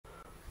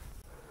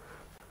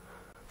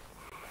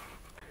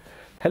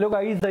Hello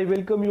guys, I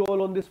welcome you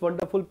all on this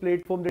wonderful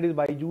platform that is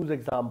BYJU'S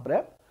exam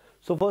prep.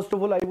 So first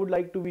of all, I would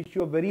like to wish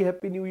you a very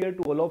happy new year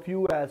to all of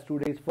you as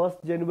today is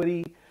 1st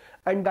January.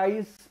 And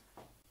guys,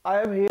 I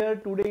am here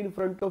today in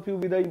front of you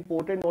with an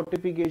important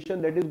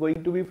notification that is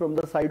going to be from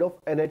the side of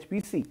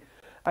NHPC.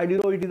 And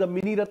it is a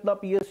mini Ratna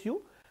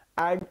PSU.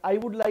 And I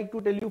would like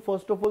to tell you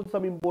first of all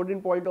some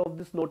important point of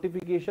this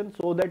notification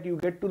so that you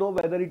get to know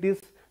whether it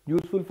is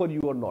useful for you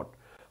or not.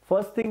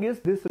 First thing is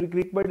this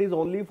recruitment is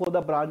only for the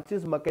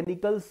branches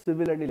mechanical,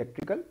 civil and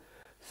electrical.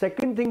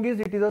 Second thing is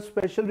it is a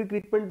special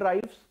recruitment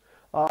drives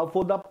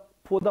for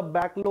the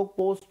backlog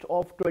post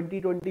of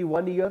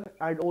 2021 year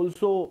and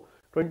also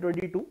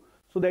 2022.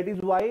 So that is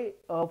why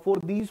for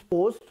these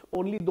posts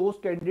only those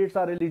candidates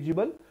are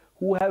eligible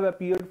who have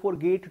appeared for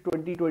GATE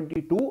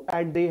 2022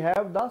 and they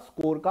have the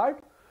scorecard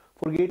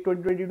for GATE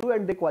 2022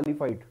 and they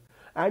qualified.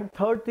 And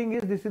third thing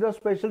is this is a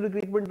special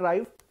recruitment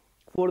drive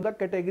for the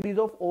categories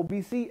of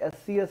OBC,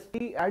 SC,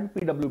 ST and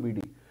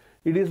PWBD.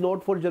 It is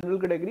not for general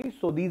categories.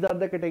 So these are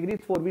the categories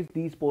for which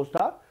these posts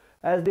are,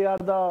 as they are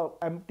the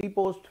empty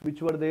posts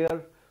which were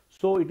there.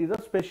 So it is a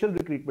special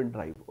recruitment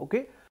drive.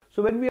 Okay.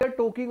 So when we are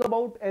talking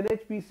about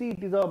NHPC,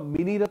 it is a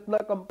mini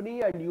Ratna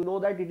company and you know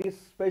that it is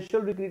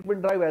special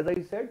recruitment drive, as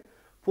I said,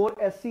 for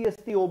SC,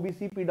 ST,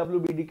 OBC,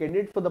 PWBD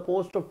candidates for the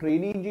post of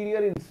trainee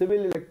engineer in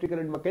civil, electrical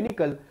and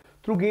mechanical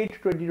through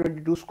GATE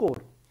 2022 score.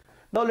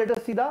 Now let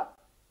us see the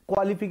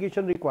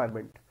qualification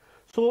requirement.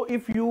 So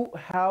if you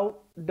have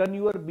done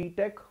your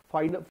BTech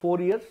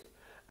 4 years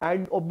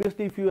and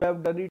obviously if you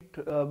have done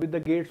it with the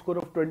GATE score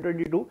of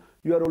 2022,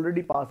 you are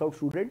already pass out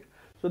student.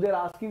 So they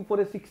are asking for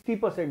a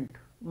 60%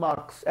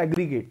 marks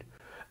aggregate,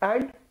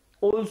 and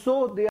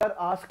also they are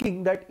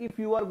asking that if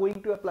you are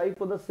going to apply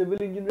for the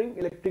civil engineering,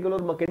 electrical or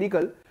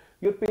mechanical,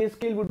 your pay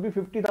scale would be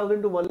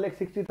 50,000 to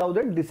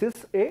 1,60,000. This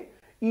is a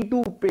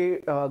E2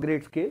 pay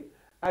grade scale.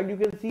 And you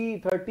can see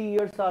 30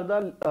 years are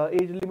the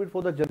age limit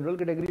for the general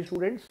category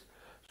students.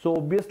 So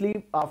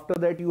obviously after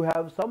that you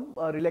have some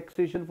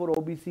relaxation for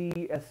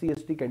OBC, SC,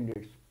 ST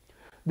candidates.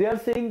 They are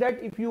saying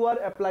that if you are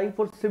applying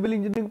for civil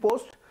engineering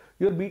post,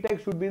 your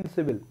BTech should be in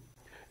civil.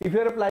 If you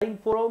are applying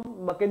for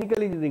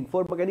mechanical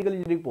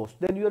engineering post,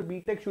 then your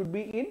BTech should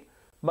be in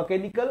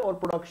mechanical or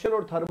production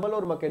or thermal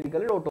or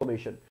mechanical and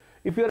automation.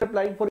 If you are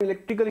applying for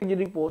electrical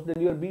engineering post,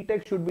 then your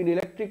BTech should be in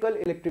electrical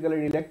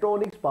and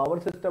electronics, power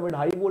system and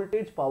high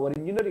voltage power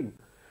engineering.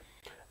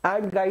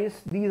 And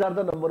guys, these are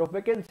the number of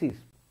vacancies.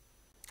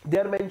 They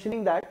are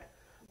mentioning that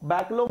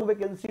backlog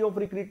vacancy of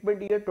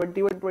recruitment year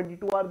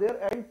 21-22 are there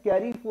and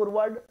carry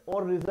forward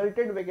or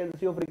resultant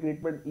vacancy of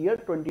recruitment year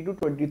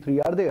 22-23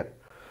 are there.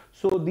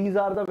 So these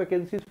are the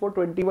vacancies for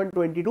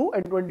 21-22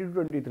 and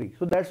 22-23.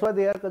 So that's why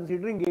they are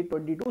considering GATE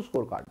 22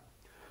 scorecard.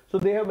 So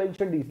they have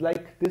mentioned these,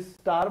 like this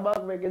star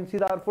mark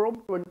vacancies are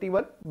from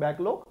 21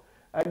 backlog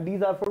and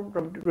these are from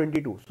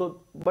 22.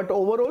 So but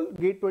overall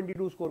GATE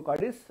 22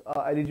 scorecard is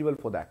eligible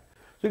for that.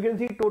 So you can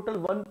see total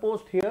 1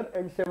 post here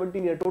and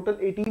 17 here, total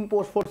 18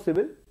 posts for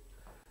civil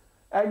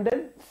and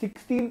then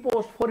 16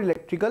 posts for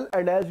electrical,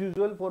 and as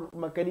usual for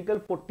mechanical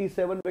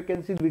 47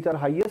 vacancies which are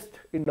highest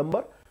in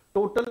number.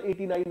 Total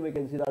 89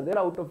 vacancies are there,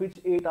 out of which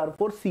 8 are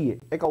for CA,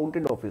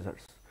 accountant officers.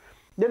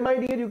 Then my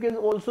dear, you can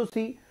also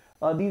see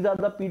these are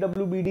the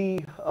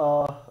PWBD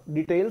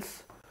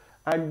details,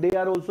 and they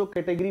are also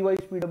category wise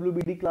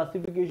PWBD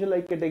classification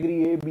like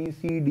category A, B,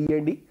 C, D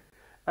and E.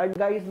 And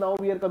guys, now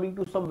we are coming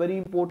to some very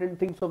important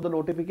things of the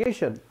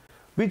notification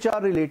which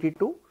are related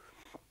to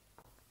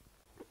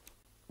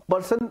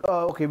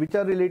which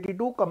are related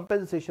to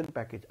compensation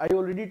package. I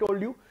already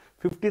told you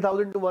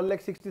 50,000 to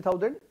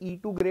 1,60,000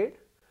 E2 grade,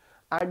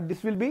 and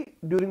this will be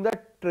during the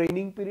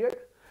training period.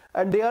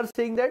 And they are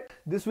saying that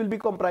this will be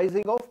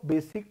comprising of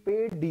basic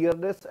pay,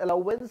 dearness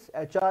allowance,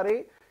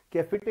 HRA,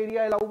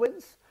 cafeteria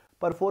allowance,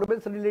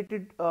 performance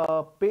related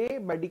pay,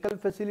 medical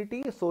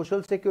facility,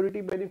 social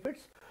security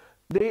benefits.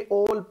 They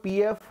all,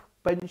 PF,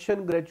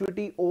 pension,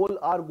 gratuity, all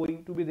are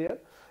going to be there.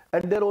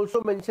 And they're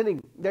also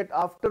mentioning that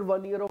after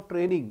 1 year of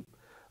training,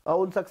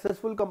 on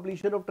successful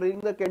completion of training,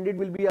 the candidate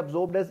will be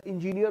absorbed as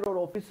engineer or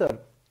officer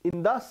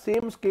in the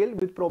same scale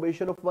with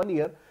probation of 1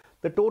 year.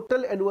 The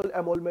total annual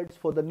emoluments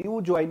for the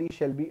new joinee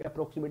shall be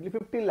approximately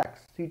 15 lakhs.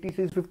 CTC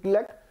is 15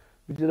 lakh,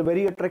 which is a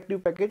very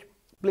attractive package.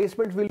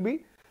 Placements will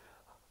be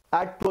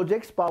at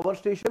projects, power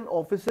station,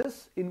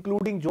 offices,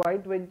 including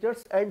joint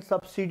ventures and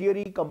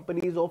subsidiary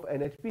companies of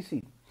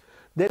NHPC.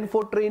 Then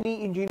for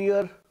trainee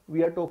engineer,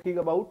 we are talking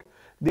about,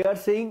 they are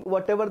saying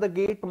whatever the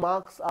GATE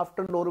marks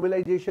after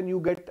normalization you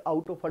get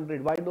out of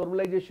 100. Why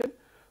normalization?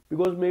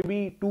 Because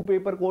maybe two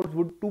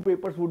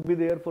papers would be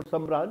there for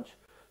some branch.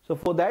 So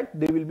for that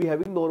they will be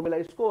having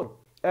normalized score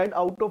and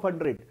out of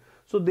 100.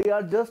 So they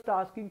are just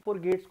asking for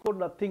GATE score,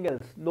 nothing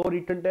else. No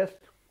written test,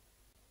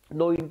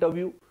 no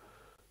interview,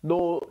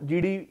 no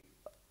GD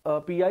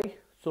PI.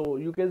 So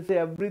you can say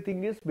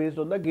everything is based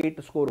on the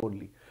GATE score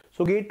only.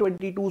 So GATE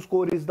 22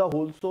 score is the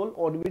whole soul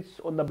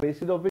on the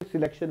basis of which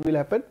selection will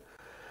happen.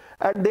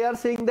 And they are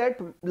saying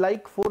that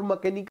like for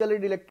mechanical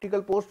and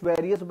electrical post,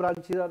 various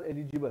branches are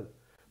eligible.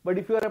 But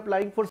if you are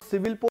applying for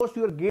civil post,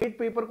 your GATE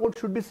paper code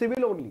should be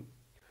civil only.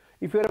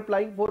 If you are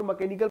applying for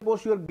mechanical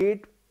post, your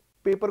gate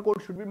paper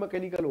code should be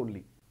mechanical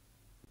only.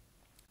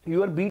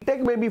 Your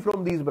BTech may be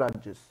from these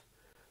branches.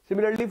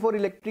 Similarly, for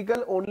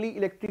electrical, only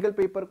electrical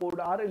paper code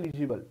are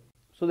eligible.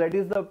 So that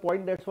is the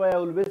point. That's why I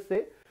always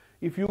say,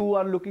 if you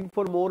are looking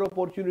for more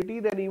opportunity,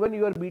 then even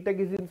your BTech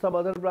is in some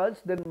other branch,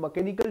 then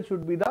mechanical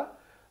should be the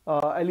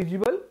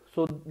eligible.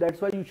 So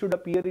that's why you should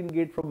appear in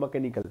gate from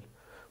mechanical,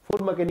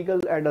 for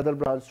mechanical and other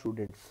branch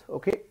students.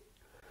 Okay.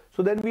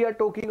 So then we are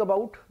talking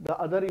about the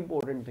other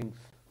important things.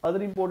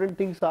 Other important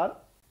things are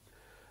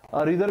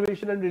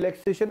reservation and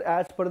relaxation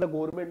as per the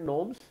government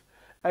norms,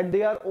 and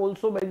they are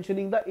also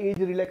mentioning the age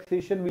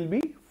relaxation will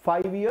be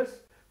 5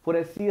 years for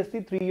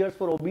SC/ST, 3 years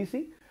for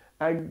OBC,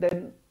 and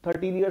then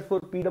 13 years for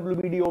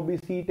PWBD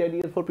OBC, 10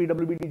 years for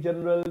PWBD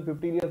General,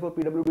 15 years for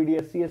PWBD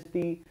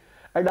SC/ST,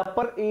 and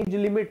upper age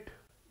limit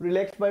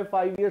relaxed by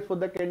 5 years for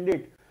the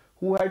candidate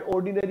who had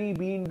ordinarily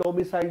been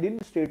domiciled in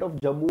state of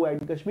Jammu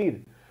and Kashmir.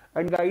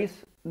 And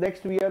guys,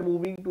 next we are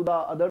moving to the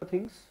other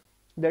things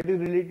that is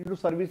related to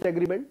service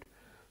agreement.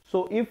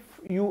 So if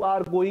you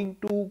are going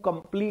to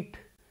complete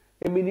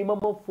a minimum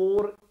of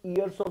 4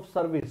 years of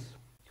service,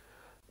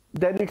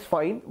 then it's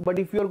fine. But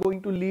if you are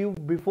going to leave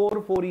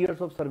before 4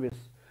 years of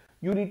service,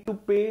 you need to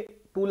pay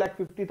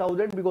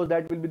 2,50,000, because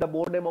that will be the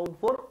bond amount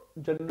for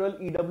general,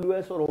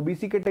 EWS or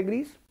OBC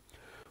categories.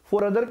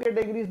 For other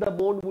categories, the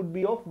bond would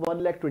be of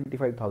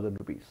 1,25,000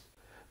 rupees.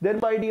 Then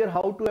my dear,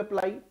 how to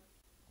apply?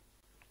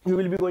 You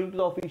will be going to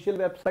the official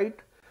website.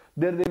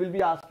 There they will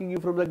be asking you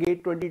from the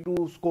gate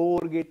 22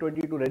 score, gate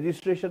 22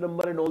 registration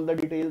number and all the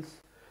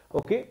details.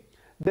 Okay.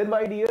 Then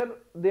my dear,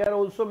 they are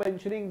also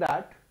mentioning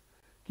that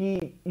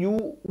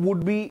you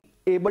would be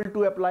able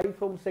to apply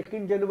from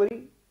 2nd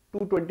January to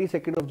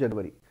 22nd of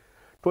January.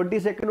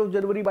 22nd of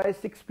January by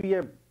 6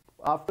 PM.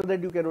 After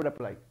that you cannot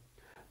apply.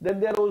 Then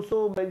they are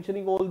also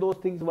mentioning all those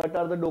things, what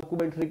are the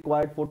documents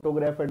required,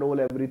 photograph and all,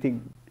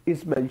 everything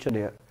is mentioned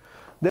here.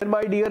 Then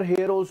my dear,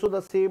 here also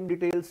the same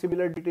details,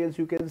 similar details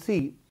you can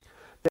see,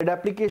 that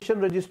application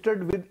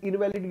registered with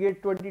invalid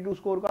gate 22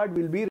 scorecard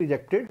will be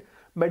rejected.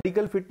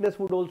 Medical fitness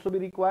would also be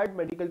required.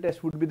 Medical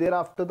test would be there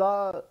after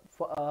the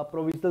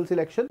provisional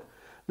selection.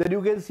 Then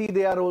you can see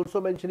they are also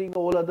mentioning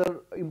all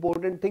other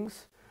important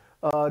things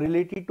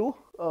related to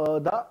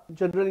the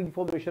general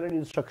information and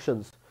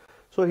instructions.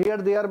 So here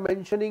they are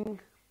mentioning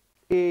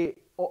a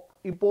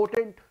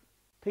important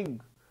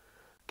thing.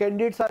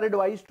 Candidates are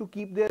advised to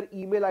keep their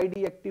email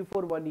ID active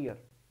for 1 year.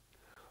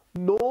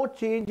 No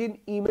change in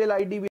email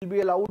ID will be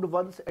allowed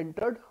once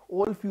entered.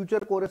 All future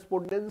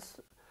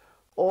correspondence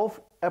of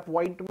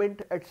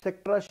appointment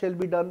etc. shall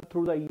be done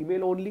through the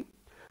email only.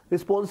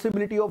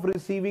 Responsibility of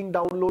receiving,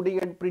 downloading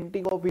and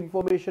printing of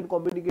information,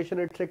 communication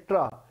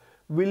etc.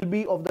 will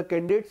be of the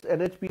candidates.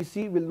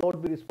 NHPC will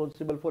not be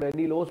responsible for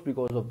any loss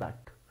because of that.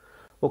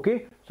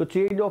 Okay, so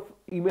change of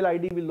email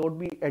ID will not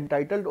be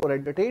entitled or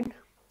entertained.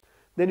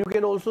 Then you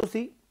can also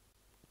see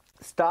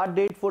start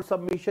date for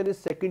submission is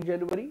 2nd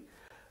January.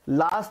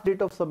 Last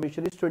date of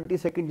submission is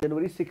 22nd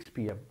January 6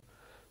 PM.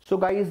 So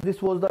guys,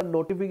 this was the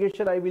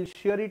notification. I will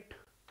share it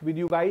with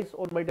you guys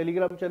on my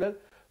Telegram channel,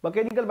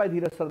 Mechanical by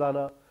Dheeraj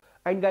Sardana.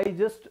 And guys,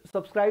 just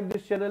subscribe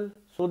this channel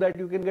so that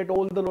you can get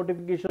all the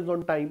notifications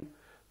on time.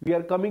 We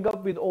are coming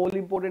up with all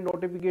important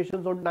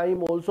notifications on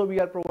time. Also, we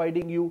are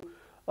providing you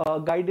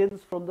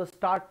guidance from the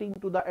starting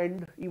to the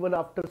end. Even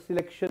after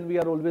selection, we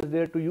are always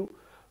there to you,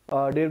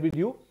 there with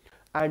you.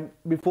 And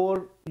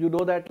before, you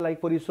know that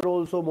like for ISRO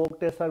also mock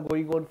tests are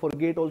going on, for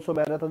GATE also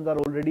marathons are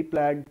already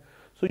planned.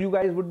 So you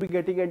guys would be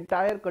getting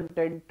entire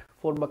content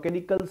for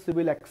mechanical,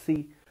 civil,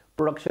 XC,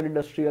 production,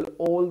 industrial,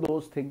 all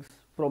those things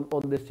from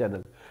on this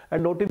channel.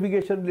 And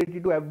notification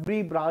related to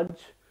every branch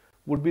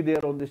would be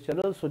there on this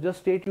channel. So just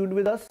stay tuned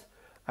with us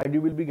and you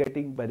will be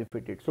getting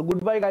benefited. So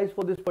goodbye guys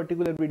for this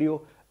particular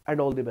video and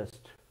all the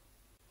best.